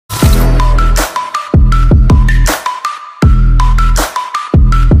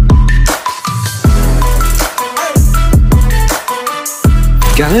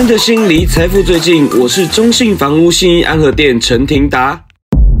的心离财富最近，我是中信房屋信义安和店陈廷达。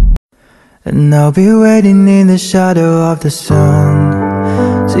And I'll be waiting in the shadow of the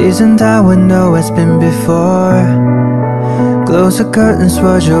sun, season time when no one's been before. Close the curtains,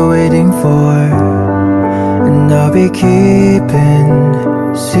 what you're waiting for. And I'll be keeping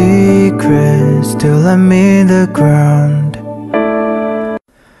secrets till I'm in the ground.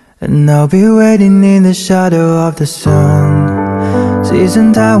 And I'll be waiting in the shadow of the sun,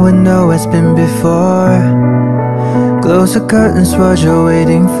 season time when no one's been before. Close the curtains, what you're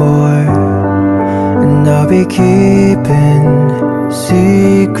waiting for. And I'll be keeping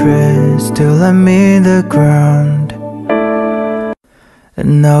secrets till I'm in the ground.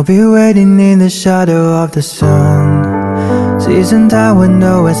 And I'll be waiting in the shadow of the sun, season time when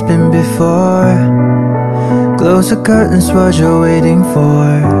no one's been before. Close the curtains, what you're waiting for.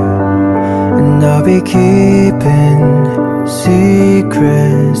 And I'll be keeping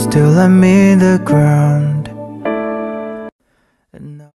secrets till I'm in the ground.